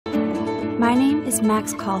My name is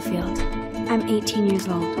Max Caulfield. I'm 18 years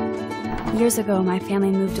old. Years ago, my family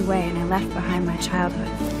moved away and I left behind my childhood.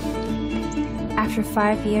 After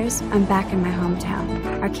 5 years, I'm back in my hometown,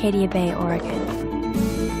 Arcadia Bay, Oregon.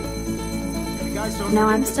 Now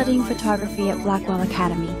I'm studying photography at Blackwell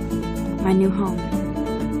Academy, my new home.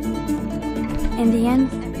 In the end,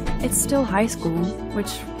 it's still high school,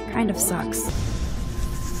 which kind of sucks.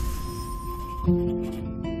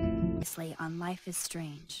 On Life is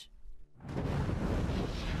Strange.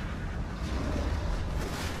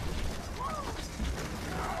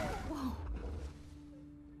 Whoa.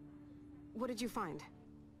 What did you find?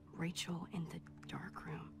 Rachel in the dark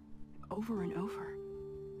room. Over and over.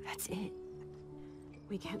 That's it.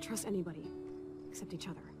 We can't trust anybody, except each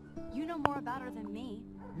other. You know more about her than me.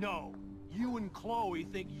 No, you and Chloe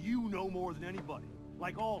think you know more than anybody,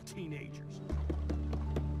 like all teenagers.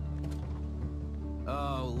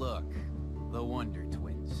 Oh, look. The Wonder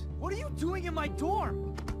Twins. What are you doing in my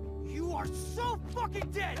dorm? You are so fucking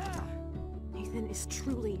dead! Nathan is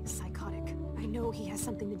truly psychotic. I know he has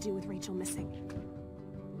something to do with Rachel missing.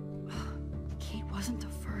 Kate wasn't the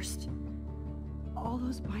first. All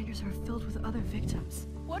those binders are filled with other victims.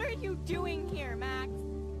 What are you doing here, Max?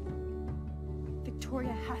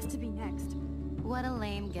 Victoria has to be next. What a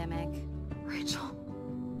lame gimmick. Rachel,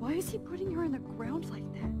 why is he putting her in the ground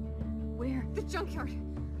like that? Where? The junkyard!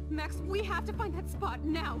 Max, we have to find that spot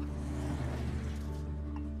now!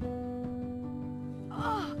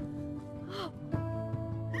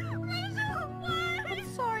 Rachel, what? I'm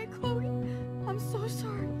sorry, Chloe. I'm so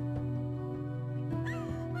sorry.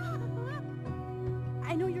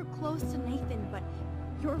 I know you're close to Nathan, but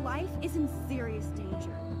your life is in serious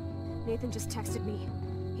danger. Nathan just texted me.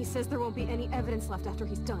 He says there won't be any evidence left after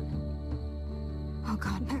he's done. Oh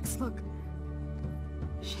God, Max, look.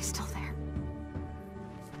 She's still there.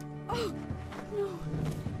 Oh, no.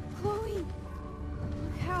 Chloe.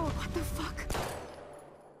 Look how. What the fuck?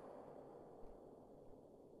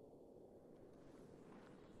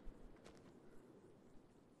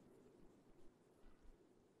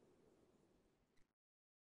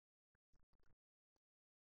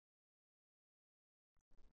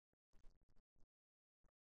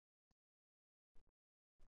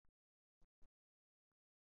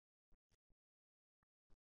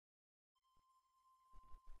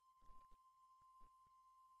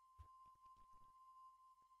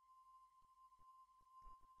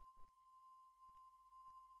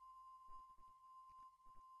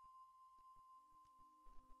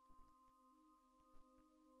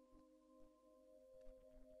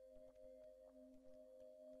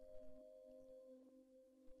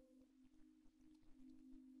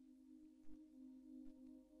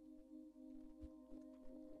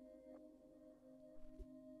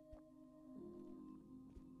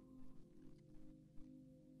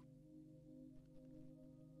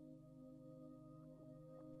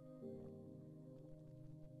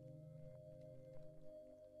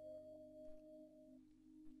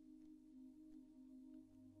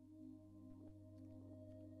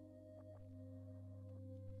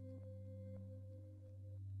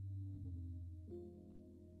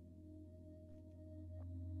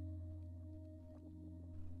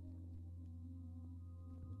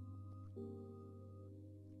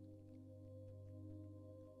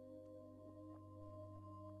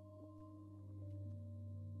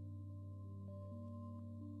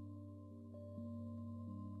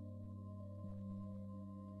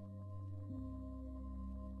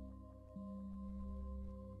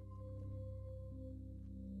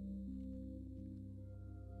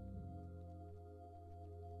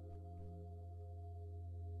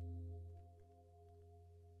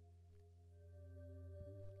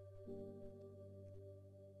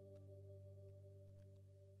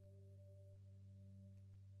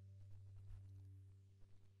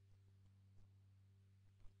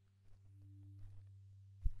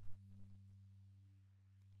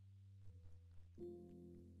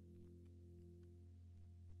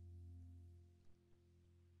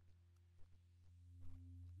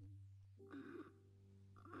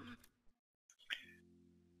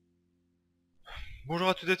 Bonjour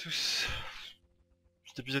à toutes et à tous.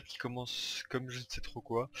 Petit épisode qui commence comme je ne sais trop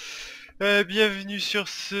quoi. Bienvenue sur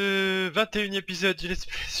ce 21e épisode du let's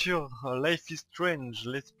play sur Life is Strange,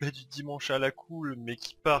 let's play du dimanche à la cool, mais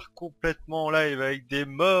qui part complètement en live avec des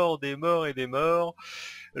morts, des morts et des morts.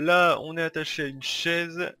 Là, on est attaché à une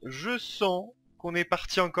chaise. Je sens qu'on est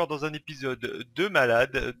parti encore dans un épisode de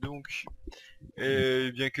malade, donc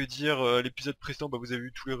bien que dire, l'épisode précédent, bah, vous avez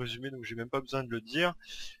vu tous les résumés, donc j'ai même pas besoin de le dire.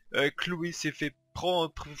 Chloé s'est fait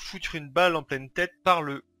foutre une balle en pleine tête par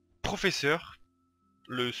le professeur.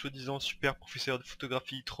 le soi-disant super professeur de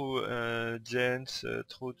photographie trop Dimanche,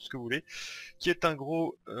 trop tout ce que vous voulez, qui est un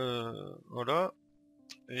gros voilà.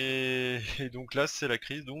 Et donc là c'est la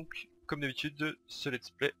crise, donc comme d'habitude de ce let's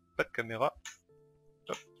play, pas de caméra.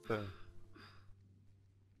 Hop.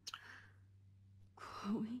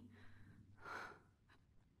 Chloe?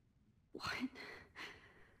 What?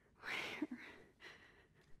 Where?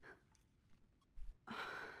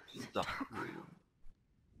 C'est dark.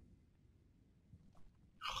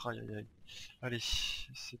 Aïe aïe aïe. Allez,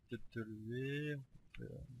 c'est peut-être de lever.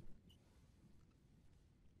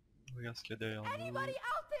 Regarde ce qu'il y a derrière nous.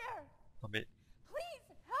 Non mais...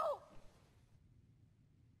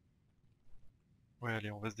 Ouais allez,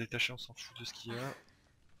 on va se détacher, on s'en fout de ce qu'il y a.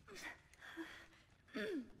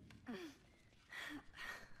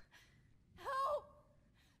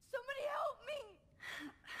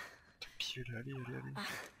 Tant pis, allez, allez, allez.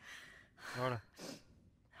 Voilà.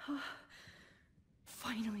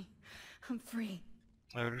 Finally, I'm free.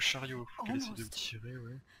 Le chariot, faut qu'elle essaie de le Almost. tirer,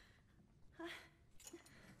 ouais.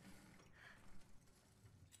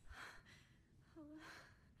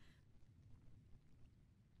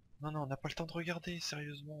 Non, non, on n'a pas le temps de regarder,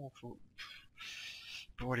 sérieusement, faut...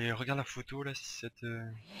 Bon allez, regarde la photo là, si ça te...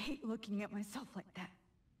 I hate looking at myself like that.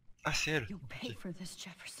 Ah, c'est elle. You'll pay Ok. for this,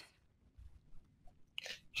 Jefferson.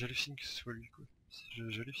 J'hallucine que ce soit lui, quoi.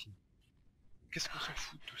 J'hallucine. Qu'est-ce qu'on s'en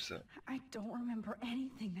fout de tout ça? I don't remember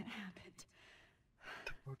anything that happened.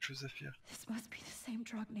 T'as pas autre chose à faire? This must be the same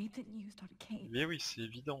drug Nathan used on Kate. Mais oui, c'est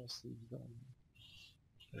évident, c'est évident.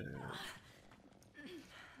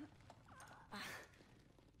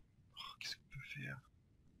 Oh, qu'est-ce qu'on peut faire?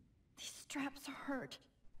 These straps hurt.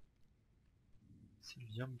 Ces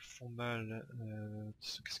liens me font mal.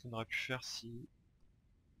 Qu'est-ce qu'on aurait pu faire si...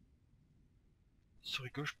 Sur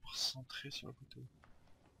gauche pour se centrer sur la photo.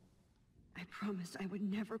 I promised I would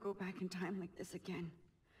never go back in time like this again.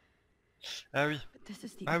 Ah oui, But this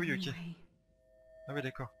is the Ah oui, only ok. way. ah oui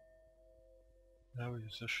d'accord. Ah oui,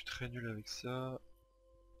 ça je suis très nul avec ça.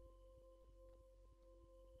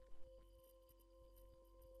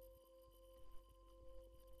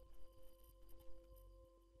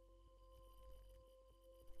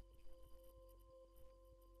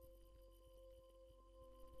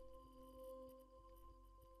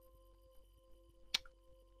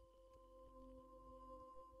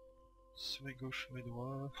 Souris gauche, souris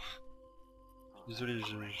droit. Désolé,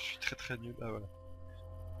 je suis très très nul. Ah voilà.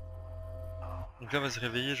 Donc là, on va se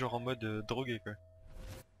réveiller genre en mode drogué quoi.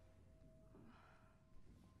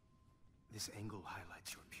 This angle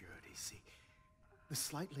highlights your purity, see? The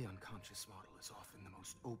slightly unconscious model is often the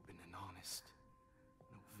most open and honest.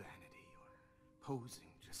 No vanity or posing,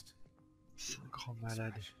 just... C'est un grand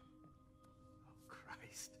malade. expression. Oh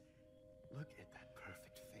Christ, look at that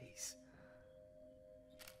perfect face.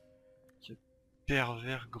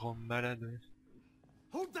 Pervers grand malade. Ouais.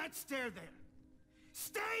 Hold that stare there!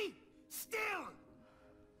 Stay still!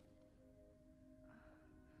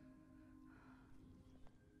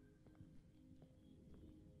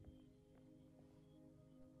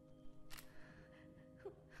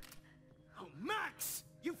 Oh Max!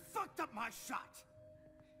 You fucked up my shot!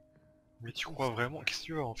 Mais tu crois vraiment? Qu'est-ce que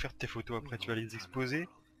tu vas en faire de tes photos après? Tu vas les exposer?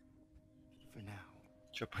 For now,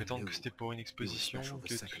 Tu vas prétendre que c'était pour une exposition,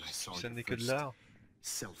 que ça n'est que de l'art?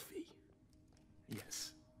 selfie.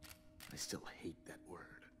 Yes, I still hate that word.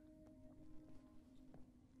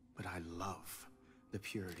 But I love the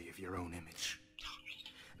purity of your own image.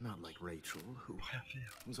 Not like Rachel, who Rien faire.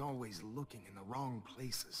 was always looking in the wrong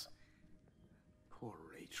places. Poor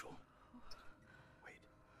Rachel. Wait.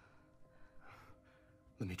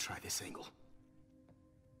 Let me try this angle.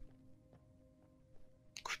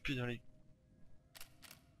 Coup de pied dans les...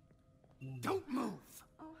 Don't move!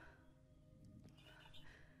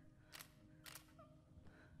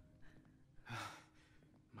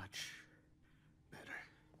 Much better.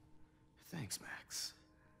 Thanks, Max.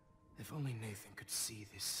 If only Nathan could see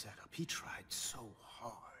this setup. He tried so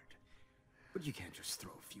hard. But you can't just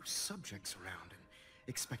throw a few subjects around and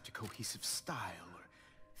expect a cohesive style or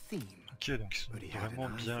theme. Ok, donc ils sont But he had vraiment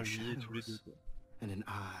an eye bien for liés tous les deux. shadows Quoi. and an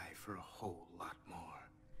eye for a whole lot more,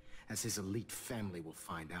 as his elite family will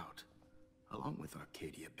find out, along with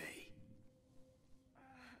Arcadia Bay.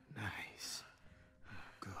 Nice.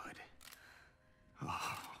 Good.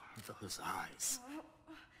 Oh, those eyes.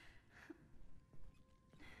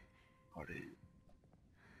 Allez.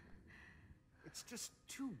 It's just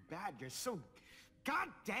too bad you're so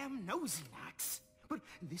goddamn nosy, Max. But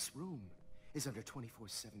this room is under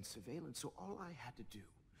 24/7 surveillance, so all I had to do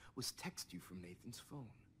was text you from Nathan's phone.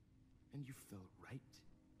 And you fell right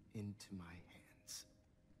into my hands.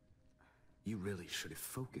 You really should have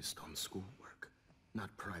focused on schoolwork.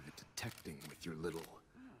 not private detecting with your little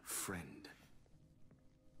friend.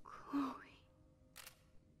 Chloe.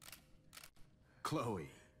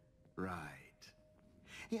 Chloe, right.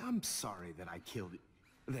 Yeah, I'm sorry that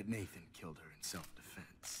that Nathan killed her in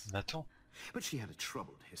self-defense. Nathan. But she had a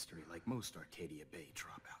troubled history like most Arcadia Bay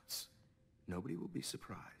dropouts. Nobody will be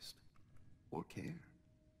surprised or care.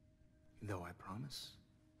 Though I promise,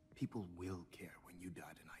 people will care when you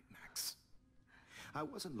die tonight, Max. I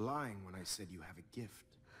wasn't lying when I said you have a gift.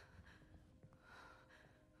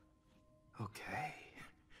 Okay.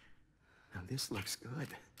 Now this looks good.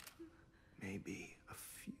 Maybe a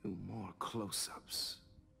few more close-ups.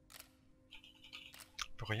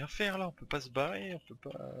 On peut rien faire là, on peut pas se barrer, on peut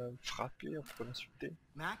pas frapper, on peut pas l'insulter.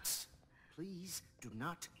 Max, please do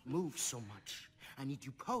not move so much. I need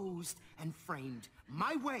you posed and framed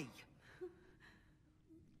my way.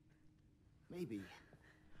 Maybe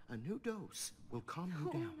a new dose will calm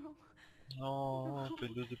you down. Non, un peu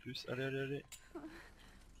de dose de plus. Allez, allez, allez.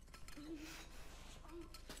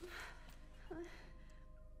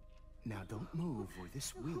 Now don't move or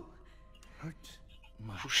this will hurt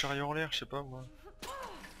much. Fous le chariot en l'air, je sais pas moi.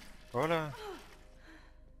 Voilà.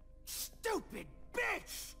 Stupid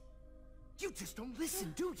bitch! You just don't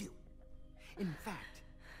listen, do you? In fact,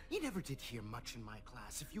 you never did hear much in my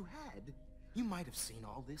class. If you had, you might have seen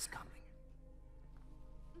all this coming.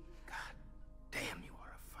 God damn, you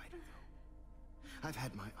are a fighter, though. I've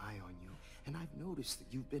had my eye on you, and I've noticed that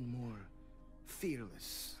you've been more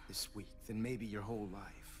fearless this week than maybe your whole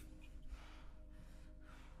life.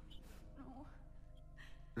 No.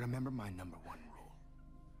 Remember my #1 rule.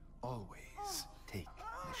 Always take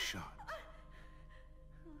the shot.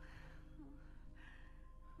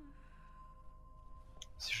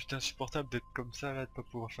 C'est juste insupportable d'être comme ça là, de pas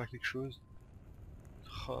pouvoir faire quelque chose.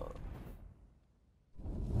 Oh.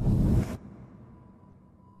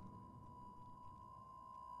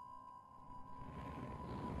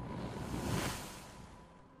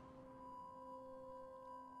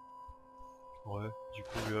 Ouais, du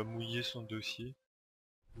coup il a mouillé son dossier.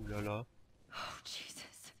 Ouh là là. Oh, Jesus.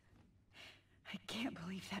 I can't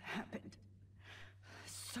believe that happened.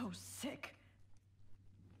 So sick.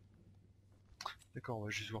 D'accord, on va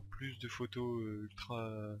juste voir plus de photos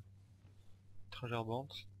ultra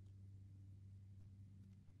gerbantes.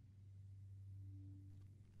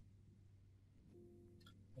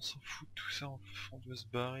 On s'en fout de tout ça, on doit se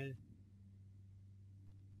barrer.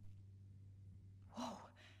 Whoa.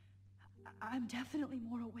 I'm definitely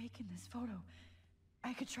more awake in this photo.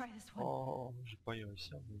 I could try this one. Oh, je vais pas y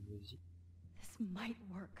réussir, mais vas-y. This might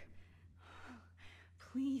work.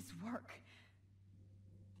 Please work.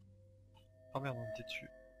 Oh merde, on était dessus.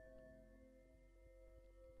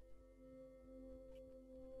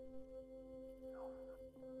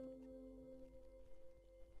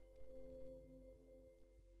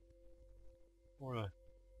 Voilà.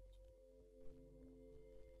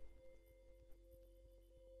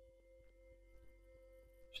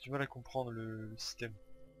 J'ai du mal à comprendre le système.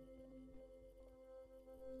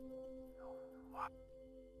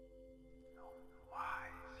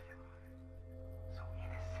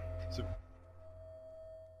 C'est bon.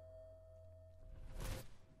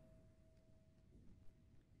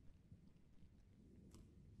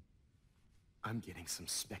 I'm getting some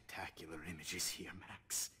spectacular images here,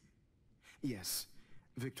 Max. Yes,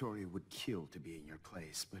 Victoria would kill to be in your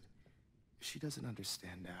place, but she doesn't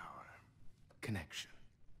understand our connection.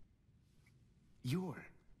 You're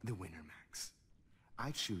the winner, Max.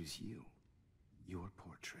 I choose you. Your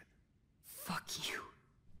portrait. Fuck you.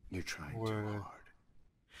 You're trying too hard.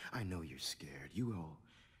 I know you're scared. You all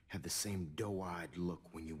have the same doe-eyed look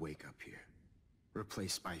when you wake up here.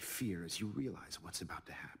 Replaced by fear as you realize what's about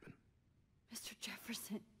to happen. Mr.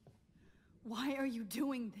 Jefferson, why are you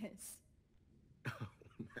doing this? Oh,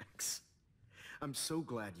 Max. I'm so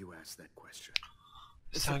glad you asked that question.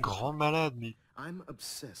 C'est un grand malade, mais... I'm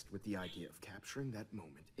obsessed with the idea of capturing that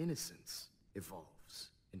moment. Innocence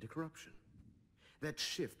evolves into corruption. That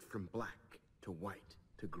shift from black to white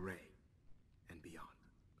to gray and beyond.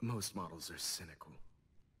 Most models are cynical.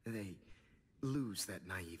 They lose that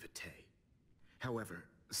naivete. However,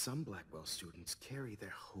 some Blackwell students carry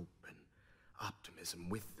their hope and optimism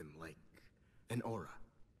with them like an aura.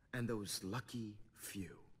 And those lucky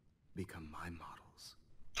few become my models.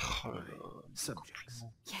 My subjects.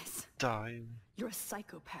 Yes, Taré. you're a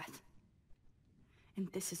psychopath.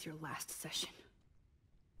 And this is your last session.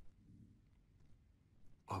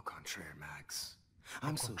 Au contraire, Max.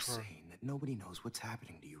 I'm so sane that nobody knows what's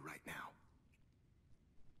happening to you right now.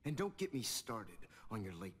 And don't get me started on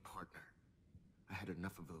your late partner. I had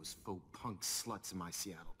enough of those faux punk sluts in my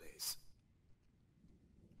Seattle days.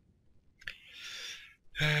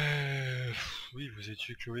 Oui, vous avez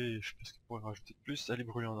tué Chloé, je pense qu'il pourrait rajouter de plus. Aller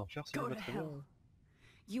brûler en enfer, ça Go va to très bien. hell.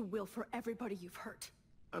 You will for everybody you've hurt.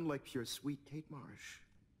 Unlike pure sweet Kate Marsh,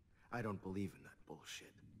 I don't believe in that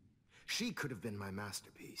bullshit. She could have been my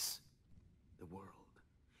masterpiece. The world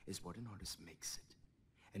is what an artist makes it.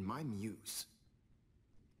 And my muse...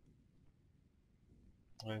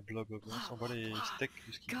 Ouais, blablabla, on s'en va les steaks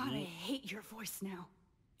de ce qu'il God, I dit. hate your voice now.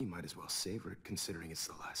 You might as well savor it, considering it's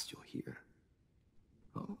the last you'll hear.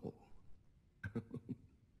 Oh.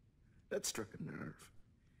 That struck a nerve.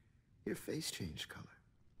 Your face changed color.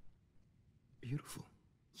 Beautiful.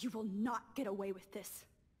 You will not get away with this.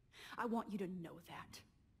 I want you to know that.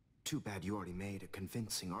 Too bad you already made a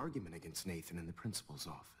convincing argument against Nathan in the principal's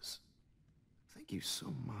office. Thank you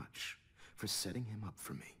so much for setting him up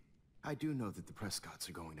for me. I do know that the Prescotts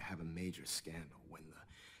are going to have a major scandal when the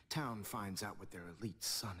town finds out what their elite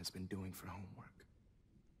son has been doing for homework.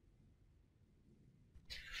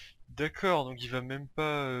 D'accord, donc il va même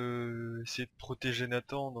pas essayer de protéger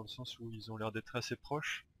Nathan dans le sens où ils ont l'air d'être assez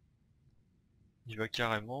proches. Il va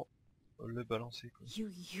carrément le balancer, quoi. You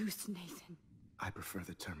used Nathan. I prefer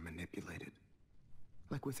the term manipulated.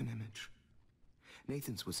 Like with an image.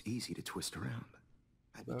 Nathan's was easy to twist around.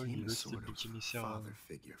 I Bah oui, became a l'autre c'est sort le of bouc émissaire father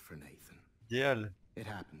figure for Nathan. idéal. It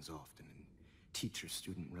happens often in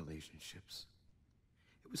teacher-student relationships.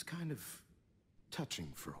 It was kind of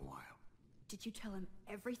touching for a while. Did you tell him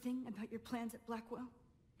everything about your plans at Blackwell?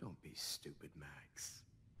 Don't be stupid, Max.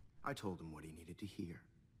 I told him what he needed to hear.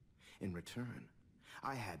 In return,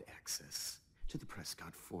 I had access to the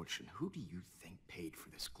Prescott fortune. Who do you think paid for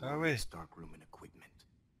this glorious darkroom and equipment?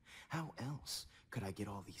 How else could I get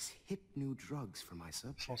all these hip new drugs for my Je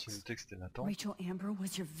pense subjects? que le texte est Nathan. Rachel Amber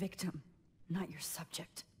was your victim, not your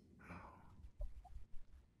subject.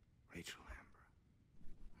 Rachel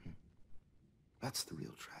Amber. That's the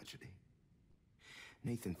real tragedy.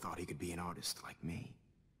 Nathan thought he could be an artist like me.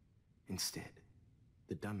 Instead,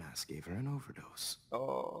 the dumbass gave her an overdose.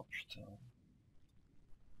 Oh putain.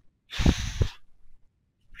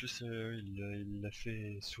 En plus il l'a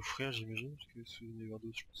fait souffrir, j'imagine, parce que sous une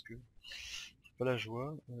overdose je pense que c'est pas la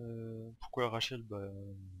joie. Pourquoi Rachel? Bah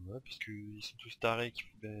ouais, parce qu'ils sont tous tarés qui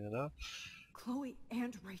ben là. Chloe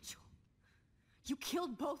and Rachel. You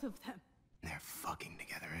killed both of them. They're fucking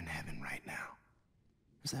together in heaven right now.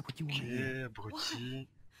 Is that what you want Ok, to hear? abruti.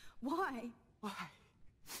 Why? Why?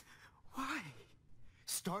 Why?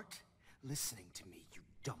 Start listening to me, you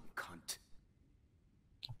dumb cunt.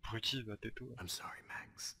 Abruti, bah tais-toi. I'm sorry,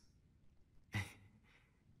 Max.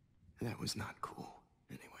 That was not cool.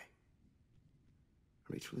 Anyway.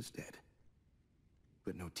 Rachel is dead.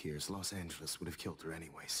 But no tears. Los Angeles would have killed her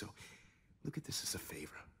anyway, so look at this as a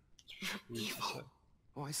favor. Oui, c'est ça.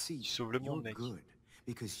 Oh, I see. Sauve le monde, You're mec. good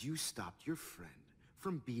because you stopped your friend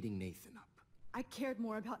from beating Nathan up. I cared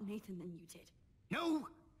more about Nathan than you did. No,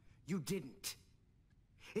 you didn't.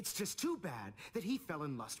 It's just too bad that he fell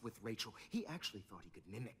in lust with Rachel. He actually thought he could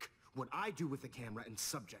mimic what I do with the camera and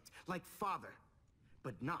subject, like father,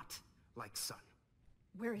 but not like son.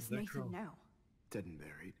 Where is Nathan now? Dead and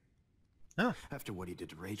buried. Huh? After what he did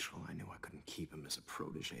to Rachel, I knew I couldn't keep him as a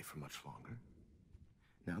protege for much longer.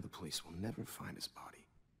 Now the police will never find his body.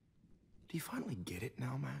 Do you finally get it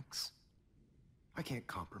now, Max? I can't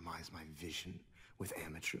compromise my vision with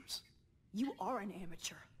amateurs. You are an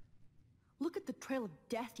amateur. Look at the trail of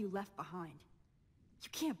death you left behind. You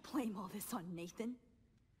can't blame all this on Nathan.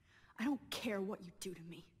 I don't care what you do to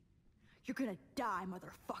me. You're gonna die,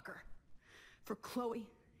 motherfucker. For Chloe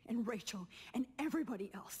and Rachel and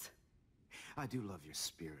everybody else. I do love your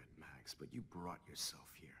spirit, Max, but you brought yourself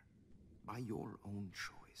here. By your own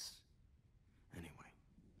choice. Anyway,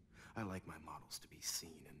 I like my models to be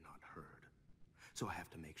seen and not heard. So I have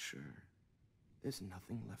to make sure there's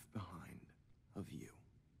nothing left behind of you.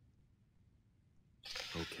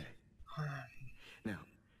 Okay. Now,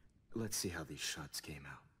 let's see how these shots came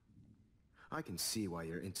out. I can see why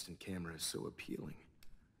your instant camera is so appealing.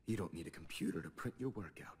 You don't need a computer to print your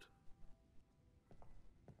work out.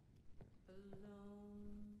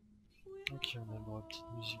 Ok, on a le droit à petite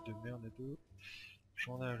musique de merde et tout.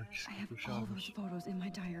 Journal, qu'est-ce I qu'on have peut faire all avec? those photos in my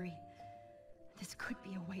diary. This could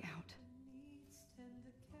be a way out.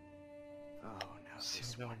 Oh, now C'est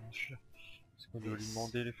this ouvert one. à monsieur. Est-ce qu'on doit lui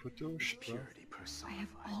demander les photos? Je sais pas. Purity I have personified.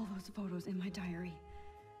 all those photos in my diary.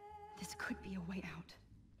 This could be a way out.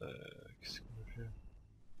 Qu'est-ce qu'on peut faire?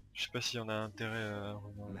 Je sais pas s'il y en a intérêt à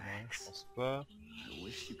revenir en arrière, je pense pas. I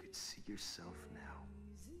wish you could see yourself now.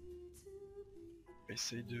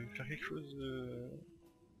 Essaye de faire quelque chose.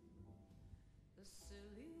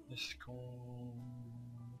 Qu'est-ce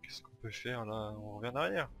qu'on peut faire là? On revient en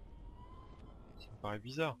arrière. Ça me paraît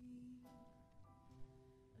bizarre.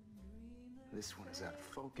 This one is out of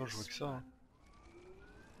focus. Attends, je vois que ça. Hein.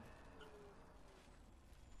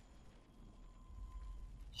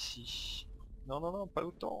 Ici. Non, non, non, pas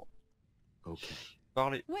autant. Okay.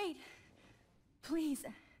 Parlez. Wait! Please,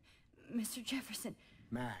 Mr. Jefferson.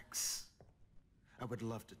 Max, I would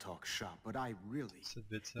love to talk shop, but I really Ça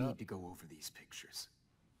devait être ça. need to go over these pictures,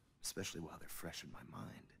 especially while they're fresh in my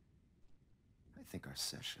mind. I think our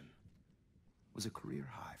session was a career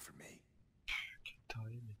high for me.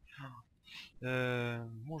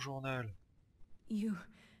 Mon journal. You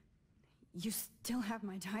still have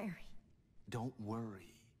my diary. Don't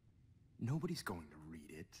worry. Nobody's going to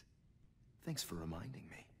read it. Thanks for reminding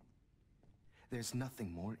me. There's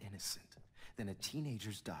nothing more innocent than a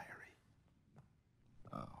teenager's diary.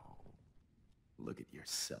 Oh, look at your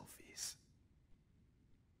selfies.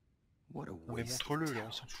 What a Mais waste of montre-le là, on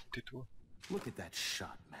talent. s'en fout, tais-toi. Look at that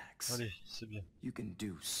shot, Max. Allez, c'est bien. You can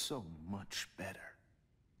do so much better.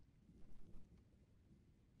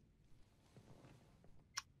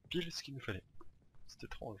 Pile ce qu'il nous fallait. C'est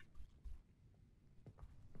étrange.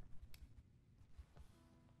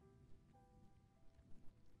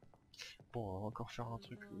 Bon, on va encore faire un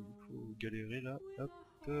truc où il faut galérer là. Hop,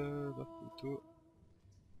 la photo.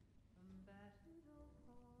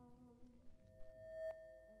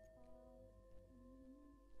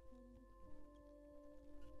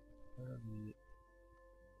 Allez.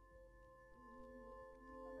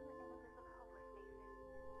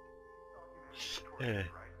 Eh,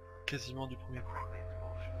 quasiment du premier coup.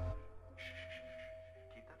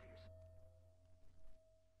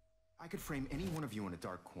 I could frame any one of you in a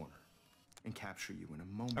dark corner and capture you in a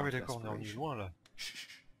moment Ah oui of d'accord, on est revenu desperation. loin là. Shh.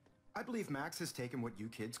 I believe Max has taken what you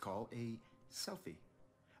kids call a selfie.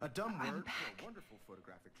 A dumb I'm word back. for a wonderful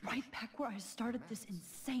photographic Right tradition. back where I started this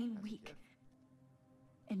insane week.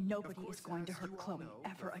 And nobody is going to hurt Chloe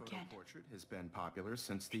ever again. Portrait has been popular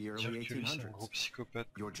since the early Dire que lui c'est un 1800s. gros psychopathe.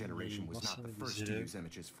 Your generation was not L'ancien the des first to élèves. use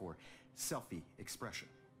images for selfie expression.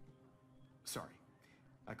 Sorry,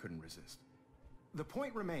 I couldn't resist. The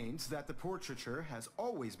point remains that the portraiture has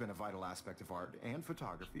always been a vital aspect of art and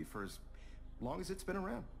photography for as long as it's been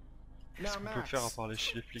around. Qu'est-ce qu'on peut faire à part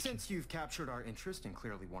lécher les flics? Since you've captured our interest and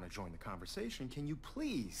clearly want to join the conversation, can you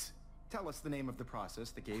please tell us the name of the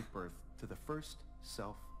process that gave birth to the first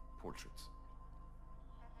self-portraits?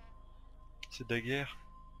 C'est de la guerre.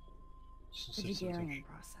 The Hegelian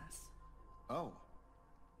process. Oh,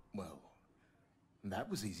 well, that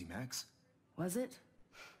was easy, Max. Was it?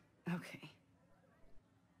 Okay.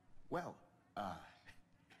 Well,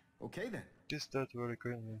 okay then. Qu'est-ce que t'as toi les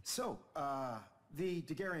connes? So, the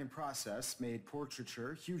Daguerrean process made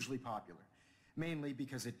portraiture hugely popular, mainly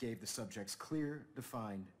because it gave the subjects clear,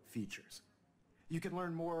 defined features. You can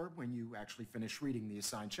learn more when you actually finish reading the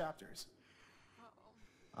assigned chapters.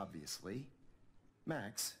 Obviously,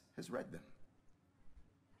 Max has read them.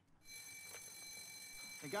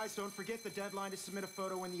 And guys, don't forget the deadline to submit a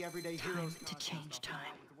photo in the Everyday Heroes to change time.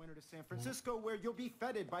 The winner to San Francisco, where you'll be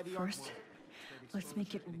feted by the art First, world. let's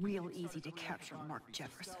make it real easy to capture Mark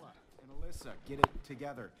Jefferson. And Alyssa, get it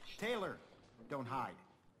together. Taylor, don't hide.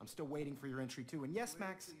 I'm still waiting for your entry too. And yes,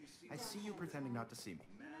 Max, I see you pretending not to see me.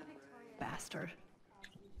 Bastard.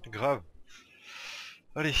 Grave.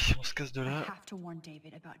 Allez, on se casse de I là. have to warn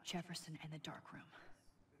David about Jefferson and the dark room.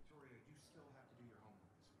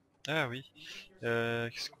 Ah oui.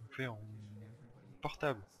 Qu'est-ce qu'on fait en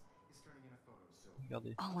portable?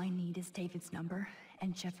 Regardez. All I need is David's number,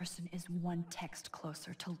 and Jefferson is one text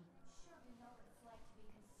closer to...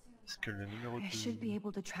 Est-ce que le numéro I should be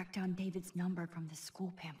able to track down David's number from the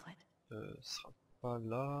school pamphlet. sera pas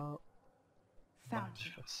là. Found him.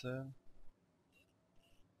 Jefferson.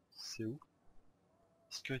 C'est où?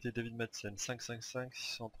 Sécurité David Madsen, 555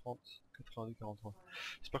 630 82 43.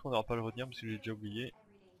 J'espère qu'on n'aura pas à le retenir parce que j'ai déjà oublié.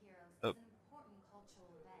 Hop.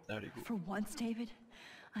 Allez, go. For once, David,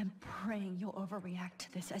 I'm praying you'll overreact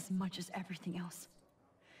to this as much as everything else.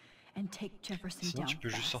 And take Jefferson Sinon down tu peux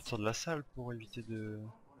juste fast. sortir de la salle pour éviter de...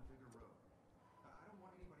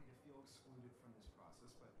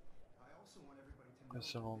 Un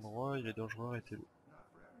seul endroit, il est dangereux, arrêtez-le.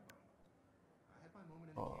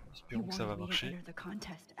 Oh, You espérons que ça va wanted me to marcher. enter the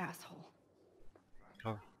contest, asshole.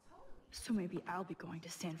 Grave. So maybe I'll be going to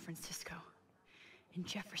San Francisco. And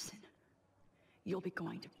Jefferson, you'll be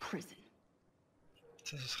going to prison.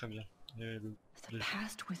 Ça, ce serait bien. Et The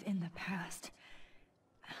past within the past.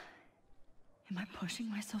 Am I pushing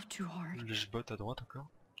myself too hard? le jbot à droite encore.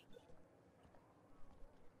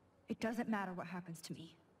 It doesn't matter what happens to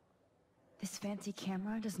me. This fancy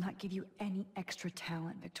camera does not give you any extra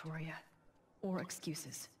talent, Victoria. Or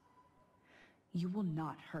excuses. You will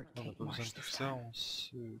not hurt On n'a Kate pas besoin Marsh de tout this ça, time. on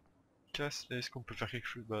se casse. Est-ce qu'on peut faire quelque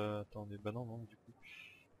chose? Bah attendez, bah non, du coup.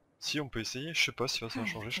 Si, on peut essayer, je sais pas si ça va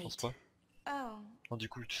changer, je pense pas. Oh, Non, du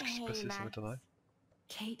coup, tout ce qui s'est hey, passé, ça Max. m'étonnerait.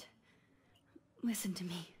 Kate, listen to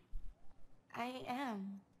me. I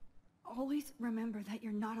am. Always remember that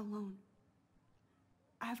you're not alone.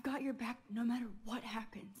 I've got your back no matter what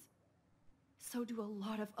happens. So do a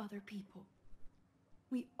lot of other people.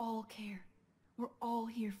 We all care. We're all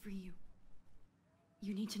here for you.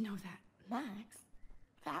 You need to know that. Max,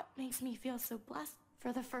 that makes me feel so blessed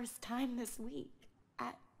for the first time this week.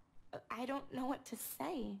 I don't know what to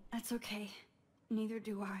say. That's okay. Neither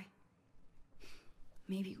do I.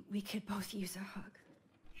 Maybe we could both use a hug.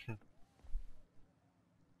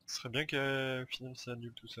 Ce serait bien qu'au final ça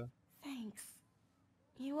annule tout ça. Thanks.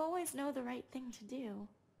 You always know the right thing to do.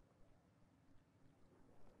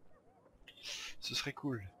 Ce serait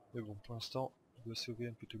cool. Mais bon, pour l'instant, on doit sauver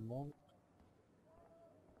un peu tout le monde.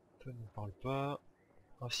 Toi ne parle pas.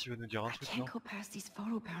 Ah si, il va nous dire un I truc, can't non? go past these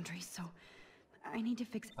photo boundaries, so I need to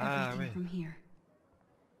fix Ah, everything ouais. from here.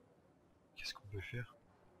 Qu'est-ce qu'on peut faire?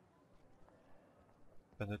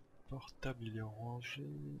 Bah, notre portable il est rangé.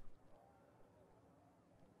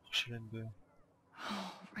 Chez l'Ember.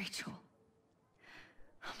 Oh, Rachel.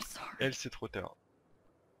 I'm sorry. Elle, c'est trop tard.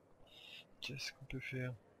 Qu'est-ce qu'on peut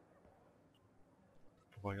faire?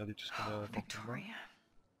 On va regarder tout ce qu'on a dans le main. Victoria.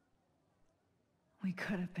 We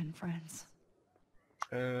could have been friends.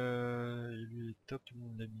 Il est top, tout le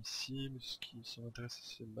monde l'aime ici, mais ce qui s'en intéresse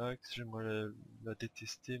c'est Max, j'aimerais la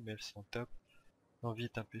détester mais elle s'en tape. L'envie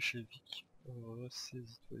est un péché, Vic.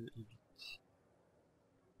 Saisis-toi et vite.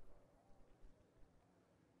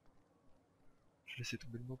 Je laisse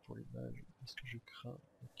tomber le mot pour l'image, parce que je crains.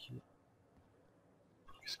 Ok.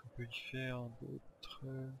 Qu'est-ce qu'on peut y faire d'autre?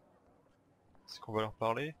 Est-ce qu'on va leur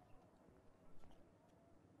parler?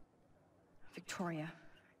 Victoria,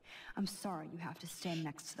 I'm sorry you have to stand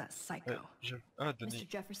next to that psycho. Ah, Denis. Mr.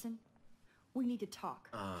 Jefferson, we need to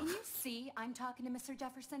talk. Can you see I'm talking to Mr.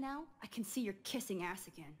 Jefferson now? I can see you're kissing ass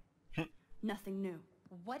again. Nothing new.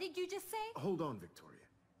 What did you just say? Hold on, Victoria.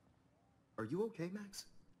 Are you okay, Max?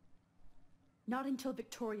 Not until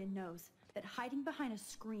Victoria knows that hiding behind a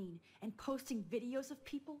screen and posting videos of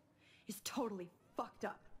people is totally fucked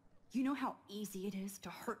up. You know how easy it is to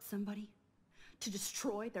hurt somebody? To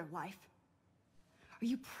destroy their life? Are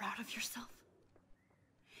you proud of yourself?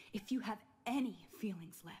 If you have any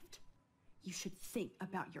feelings left, you should think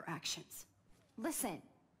about your actions. Listen,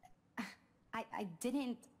 I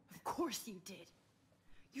didn't... Of course you did.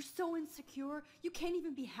 You're so insecure, you can't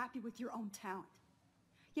even be happy with your own talent.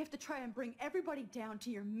 You have to try and bring everybody down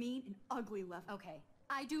to your mean and ugly level. Okay,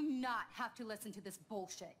 I do not have to listen to this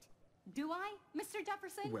bullshit. Do I, Mr.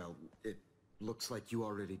 Jefferson? Well, it looks like you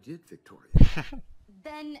already did, Victoria.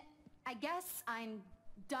 Then I guess I'm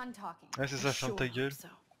done talking. Ouais, c'est ça, ferme ta gueule. So.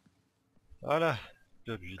 Voilà.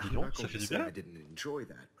 Bien vu, dis I'm donc, not ça going fait to du say bien. I didn't enjoy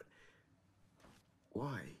that, but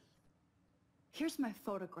why? Here's my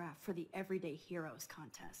photograph for the Everyday Heroes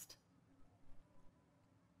contest.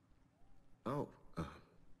 Oh,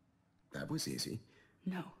 that was easy.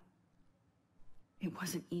 No. It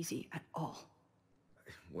wasn't easy at all.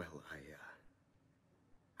 Well,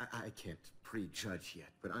 I can't prejudge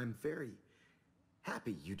yet, but I'm very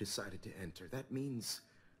happy you decided to enter. That means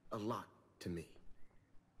a lot to me.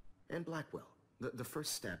 And Blackwell, the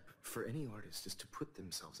first step for any artist is to put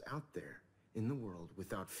themselves out there in the world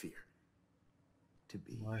without fear. To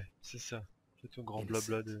be Ouais, c'est ça. C'est ton grand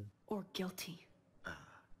blabla de... Or guilty.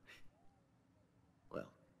 Well,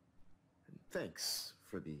 thanks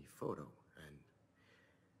for the photo, and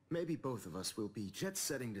maybe both of us will be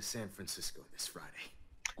jet-setting to San Francisco this Friday.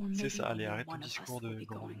 Or C'est maybe ça, allez, only arrête ton one of us discours will de be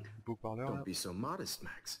going. beau-parleur là. Don't be so modest,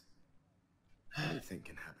 Max. Anything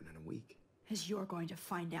can happen in a week. As you're going to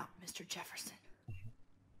find out, Mr. Jefferson.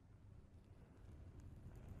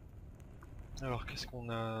 Alors, qu'est-ce qu'on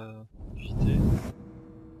a évité?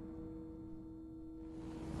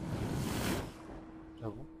 Ah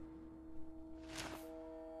bon?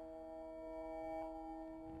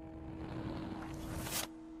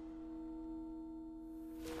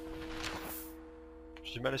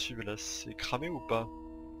 J'ai du mal à suivre là, c'est cramé ou pas?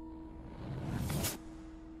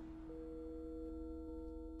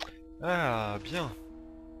 Ah, bien!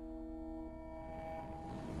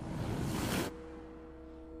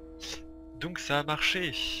 Donc ça a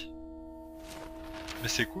marché! Mais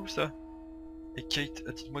c'est cool ça! Et Kate,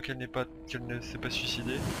 dites-moi qu'elle ne s'est pas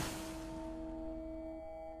suicidée.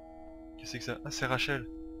 Qu'est-ce que c'est que ça? Ah, c'est Rachel!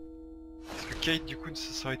 Est-ce que Kate du coup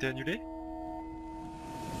ça aurait été annulé?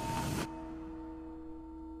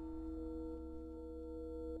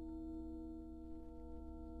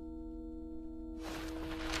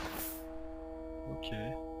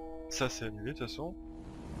 ça c'est annulé de toute façon.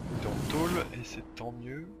 On est en tôle et c'est tant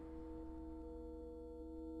mieux.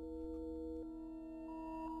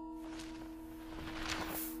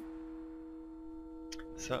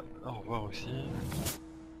 Ça, au revoir aussi.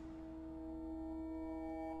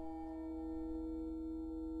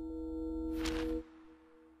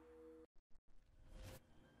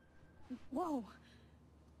 Whoa.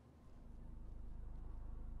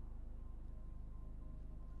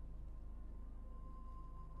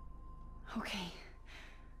 Okay.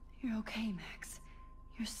 You're okay, Max.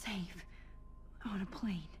 You're safe. On a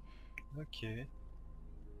plane. Ok.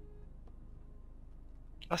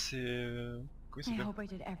 Ah c'est... Comment il I s'appelle? hope I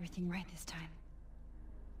did everything right this time.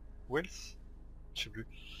 Wells? Je sais plus.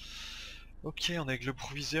 Ok, on est avec le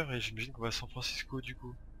proviseur et j'imagine qu'on va à San Francisco du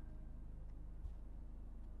coup.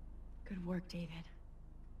 Good work, David.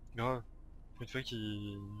 Grave. Pour une fois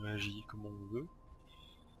qu'il réagit comme on veut.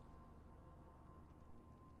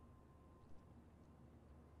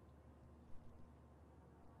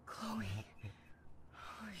 Chloe.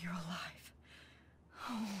 Oh, you're alive.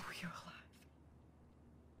 Oh, you're alive.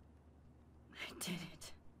 I did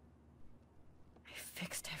it. I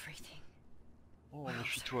fixed everything. Oh,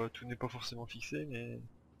 méfie-toi, tout n'est pas forcément fixé, mais...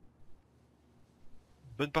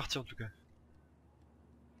 Bonne partie en tout cas.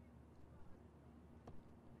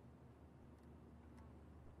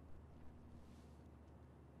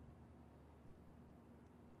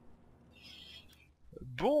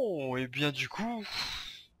 Bon, et bien du coup...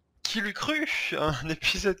 Qui l'eût cru? Un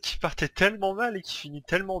épisode qui partait tellement mal et qui finit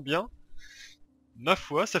tellement bien. Ma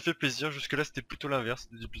foi, ça fait plaisir. Jusque là c'était plutôt l'inverse.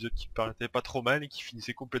 Des épisodes qui partaient pas trop mal et qui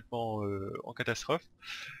finissaient complètement en catastrophe.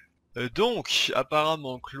 Donc,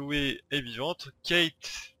 apparemment, Chloé est vivante.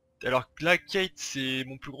 Kate... Alors là, Kate, c'est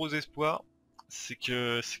mon plus gros espoir. C'est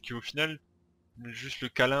qu'au final, juste le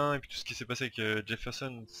câlin et puis tout ce qui s'est passé avec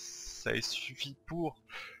Jefferson, ça ait suffi pour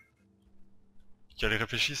qu'elle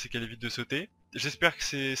réfléchisse et qu'elle évite de sauter. J'espère que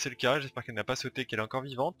c'est le cas, j'espère qu'elle n'a pas sauté, qu'elle est encore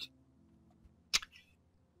vivante.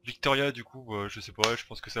 Victoria, du coup, je sais pas, je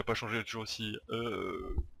pense que ça n'a pas changé, elle est toujours aussi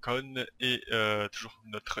conne et toujours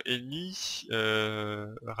notre ennemie.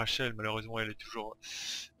 Rachel, malheureusement, elle est toujours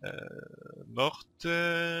morte.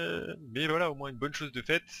 Mais voilà, au moins une bonne chose de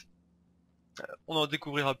faite. On en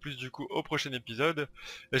découvrira plus du coup au prochain épisode.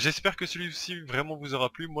 J'espère que celui-ci vraiment vous aura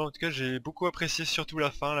plu. Moi en tout cas j'ai beaucoup apprécié surtout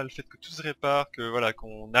la fin, là, le fait que tout se répare, que voilà,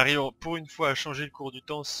 qu'on arrive pour une fois à changer le cours du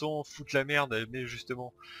temps sans foutre la merde, mais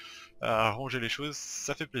justement à arranger les choses,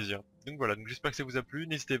 ça fait plaisir. Donc voilà, donc j'espère que ça vous a plu.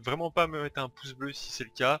 N'hésitez vraiment pas à me mettre un pouce bleu si c'est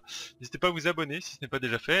le cas. N'hésitez pas à vous abonner si ce n'est pas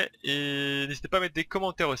déjà fait. Et n'hésitez pas à mettre des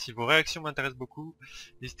commentaires aussi, vos réactions m'intéressent beaucoup.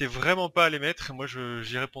 N'hésitez vraiment pas à les mettre, moi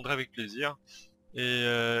j'y répondrai avec plaisir.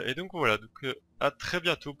 Et donc voilà, donc à très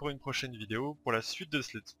bientôt pour une prochaine vidéo, pour la suite de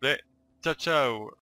ce let's play. Ciao ciao.